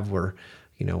might have.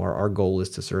 Our goal is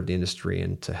to serve the industry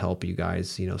and to help you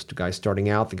guys, the guys starting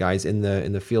out, the guys in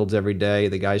the fields every day,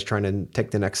 the guys trying to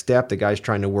take the next step, the guys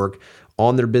trying to work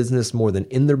on their business more than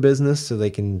in their business, so they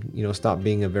can, stop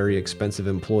being a very expensive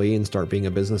employee and start being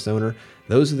a business owner.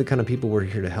 Those are the kind of people we're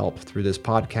here to help through this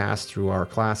podcast, through our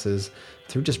classes,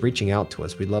 through just reaching out to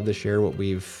us. We'd love to share what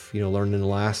we've, learned in the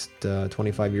last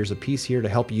 25 years apiece here to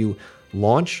help you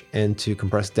launch and to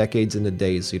compress decades into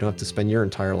days, so you don't have to spend your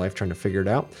entire life trying to figure it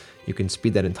out. You can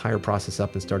speed that entire process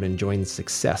up and start enjoying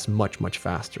success much, much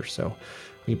faster. So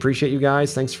we appreciate you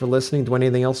guys. Thanks for listening. Do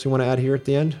anything else you want to add here at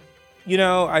the end?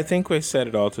 I think we said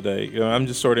it all today. I'm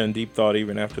just sort of in deep thought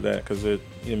even after that, because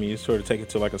you sort of take it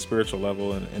to like a spiritual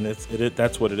level, and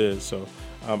that's what it is. So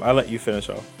I'll let you finish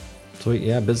off. Sweet.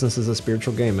 Yeah, business is a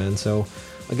spiritual game, man. So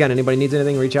again, anybody needs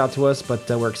anything, reach out to us, but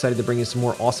we're excited to bring you some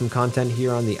more awesome content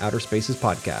here on the Outer Spaces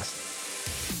podcast.